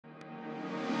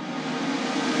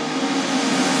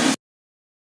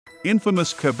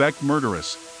Infamous Quebec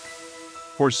murderess.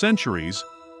 For centuries,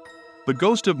 the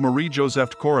ghost of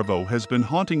Marie-Josephte Corriveau has been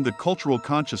haunting the cultural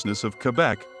consciousness of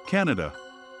Quebec, Canada.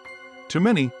 To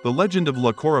many, the legend of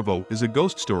La Corriveau is a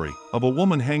ghost story of a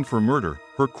woman hanged for murder,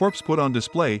 her corpse put on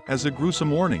display as a gruesome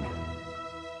warning.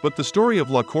 But the story of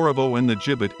La Corriveau and the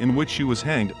gibbet in which she was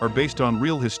hanged are based on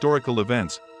real historical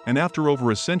events, and after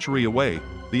over a century away,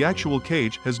 the actual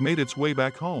cage has made its way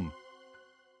back home.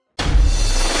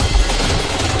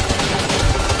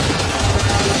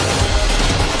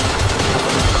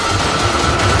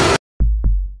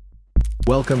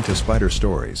 Welcome to Spider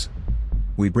Stories.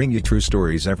 We bring you true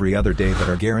stories every other day that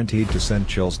are guaranteed to send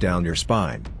chills down your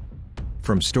spine.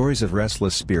 From stories of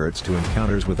restless spirits to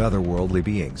encounters with otherworldly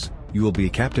beings, you will be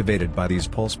captivated by these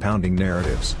pulse-pounding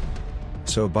narratives.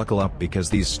 So buckle up because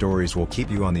these stories will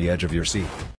keep you on the edge of your seat.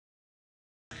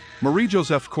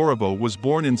 Marie-Josephte Corriveau was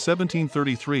born in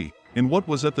 1733, in what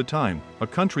was at the time a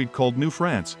country called New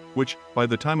France, which, by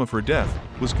the time of her death,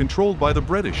 was controlled by the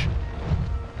British.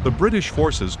 The British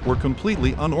forces were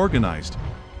completely unorganized.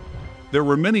 There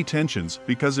were many tensions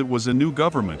because it was a new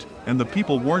government, and the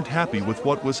people weren't happy with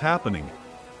what was happening.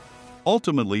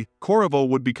 Ultimately, Corriveau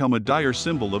would become a dire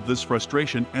symbol of this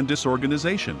frustration and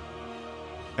disorganization.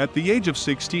 At the age of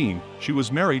 16, she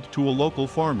was married to a local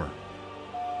farmer,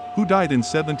 who died in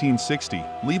 1760,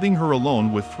 leaving her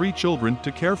alone with 3 children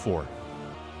to care for.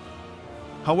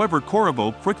 However,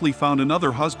 Corriveau quickly found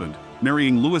another husband,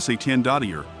 marrying Louis-Étienne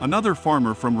Dodier, another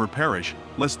farmer from her parish,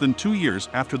 less than 2 years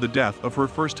after the death of her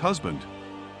first husband.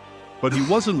 But he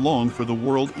wasn't long for the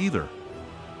world either.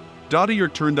 Dodier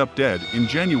turned up dead in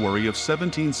January of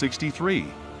 1763.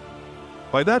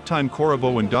 By that time,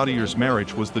 Corriveau and Dodier's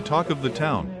marriage was the talk of the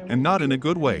town, and not in a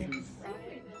good way.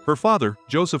 Her father,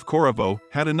 Joseph Corriveau,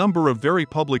 had a number of very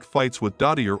public fights with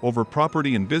Dodier over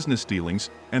property and business dealings,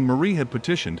 and Marie had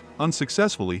petitioned,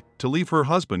 unsuccessfully, to leave her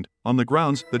husband, on the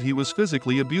grounds that he was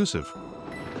physically abusive.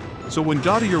 So when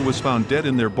Dodier was found dead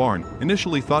in their barn,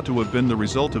 initially thought to have been the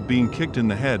result of being kicked in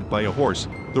the head by a horse,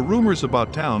 the rumors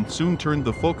about town soon turned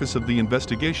the focus of the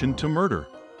investigation to murder.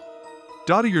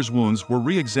 Dodier's wounds were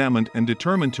re-examined and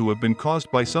determined to have been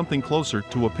caused by something closer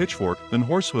to a pitchfork than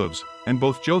horse hooves, and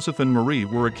both Joseph and Marie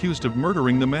were accused of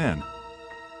murdering the man.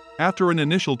 After an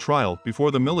initial trial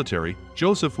before the military,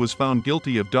 Joseph was found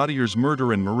guilty of Dodier's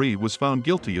murder and Marie was found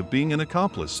guilty of being an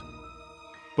accomplice.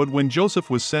 But when Joseph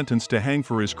was sentenced to hang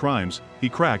for his crimes, he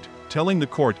cracked, telling the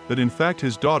court that in fact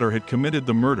his daughter had committed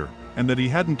the murder, and that he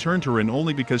hadn't turned her in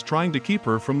only because trying to keep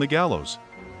her from the gallows.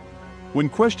 When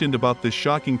questioned about this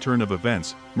shocking turn of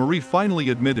events, Marie finally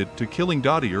admitted to killing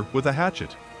Dodier with a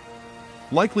hatchet.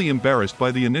 Likely embarrassed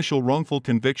by the initial wrongful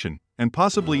conviction, and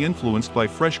possibly influenced by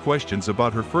fresh questions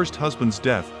about her first husband's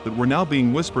death that were now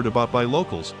being whispered about by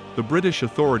locals, the British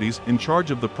authorities in charge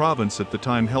of the province at the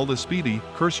time held a speedy,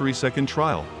 cursory second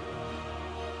trial.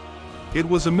 It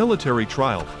was a military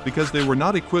trial because they were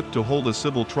not equipped to hold a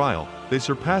civil trial. They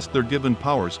surpassed their given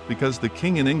powers because the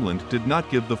king in England did not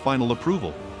give the final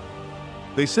approval.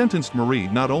 They sentenced Marie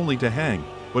not only to hang,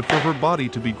 but for her body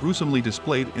to be gruesomely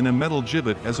displayed in a metal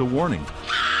gibbet as a warning.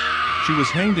 She was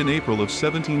hanged in April of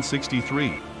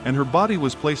 1763, and her body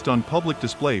was placed on public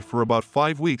display for about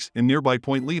 5 weeks in nearby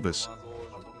Point Levis.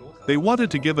 They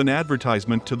wanted to give an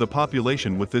advertisement to the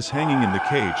population with this hanging in the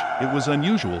cage. It was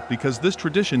unusual because this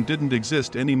tradition didn't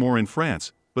exist anymore in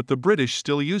France, but the British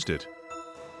still used it.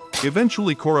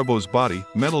 Eventually Corriveau's body,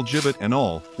 metal gibbet and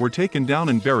all, were taken down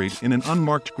and buried in an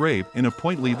unmarked grave in a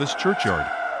Point Levis churchyard.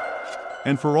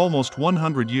 And for almost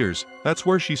 100 years, that's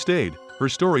where she stayed, her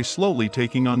story slowly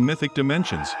taking on mythic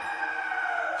dimensions.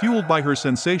 Fueled by her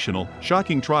sensational,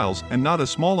 shocking trials and not a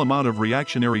small amount of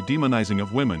reactionary demonizing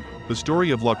of women, the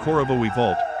story of La Corriveau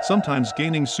evolved, sometimes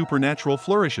gaining supernatural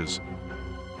flourishes.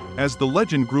 As the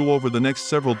legend grew over the next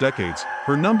several decades,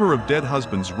 her number of dead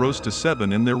husbands rose to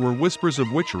 7 and there were whispers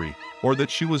of witchery, or that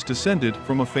she was descended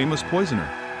from a famous poisoner.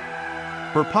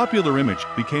 Her popular image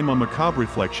became a macabre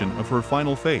reflection of her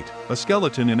final fate, a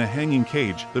skeleton in a hanging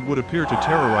cage that would appear to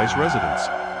terrorize residents.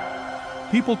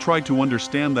 People tried to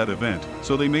understand that event,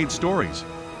 so they made stories.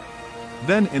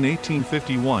 Then in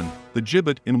 1851, the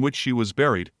gibbet in which she was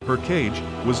buried, her cage,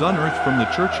 was unearthed from the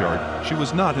churchyard. She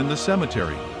was not in the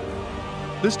cemetery.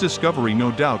 This discovery no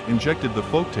doubt injected the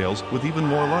folktales with even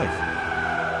more life.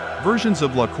 Versions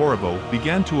of La Corriveau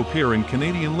began to appear in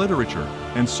Canadian literature,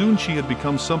 and soon she had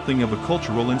become something of a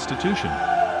cultural institution.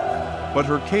 But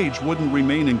her cage wouldn't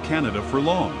remain in Canada for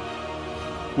long.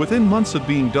 Within months of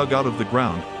being dug out of the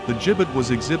ground, the gibbet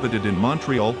was exhibited in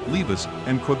Montreal, Levis,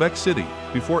 and Quebec City,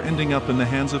 before ending up in the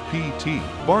hands of P.T.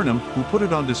 Barnum, who put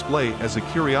it on display as a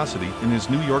curiosity in his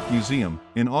New York museum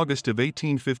in August of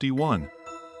 1851.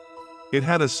 It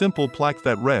had a simple plaque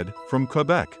that read, "From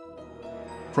Quebec."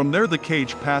 From there the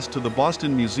cage passed to the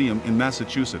Boston Museum in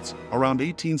Massachusetts, around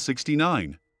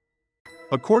 1869.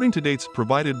 According to dates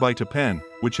provided by Tapan,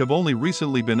 which have only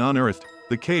recently been unearthed,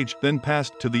 the cage then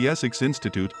passed to the Essex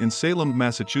Institute in Salem,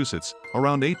 Massachusetts,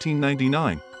 around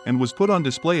 1899, and was put on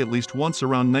display at least once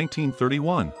around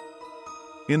 1931.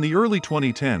 In the early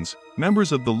 2010s,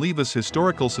 members of the Levis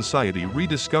Historical Society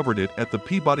rediscovered it at the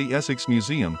Peabody Essex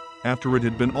Museum, after it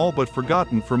had been all but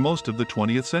forgotten for most of the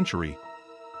 20th century.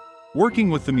 Working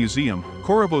with the museum,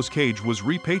 Corriveau's cage was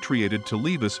repatriated to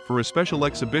Levis for a special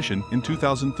exhibition in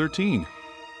 2013.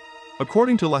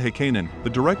 According to Lahikainen, the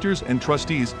directors and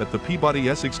trustees at the Peabody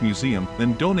Essex Museum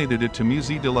then donated it to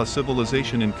Musée de la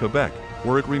Civilisation in Quebec,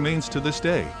 where it remains to this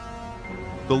day.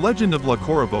 The legend of La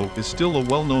Corriveau is still a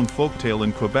well-known folktale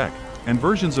in Quebec, and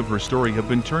versions of her story have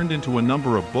been turned into a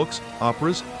number of books,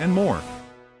 operas, and more.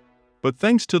 But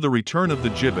thanks to the return of the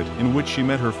gibbet in which she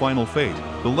met her final fate,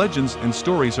 the legends and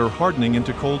stories are hardening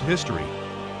into cold history.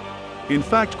 In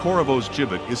fact, Corriveau's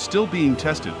gibbet is still being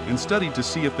tested and studied to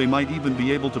see if they might even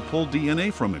be able to pull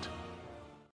DNA from it.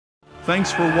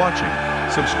 Thanks for watching.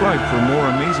 Subscribe for more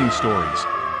amazing stories.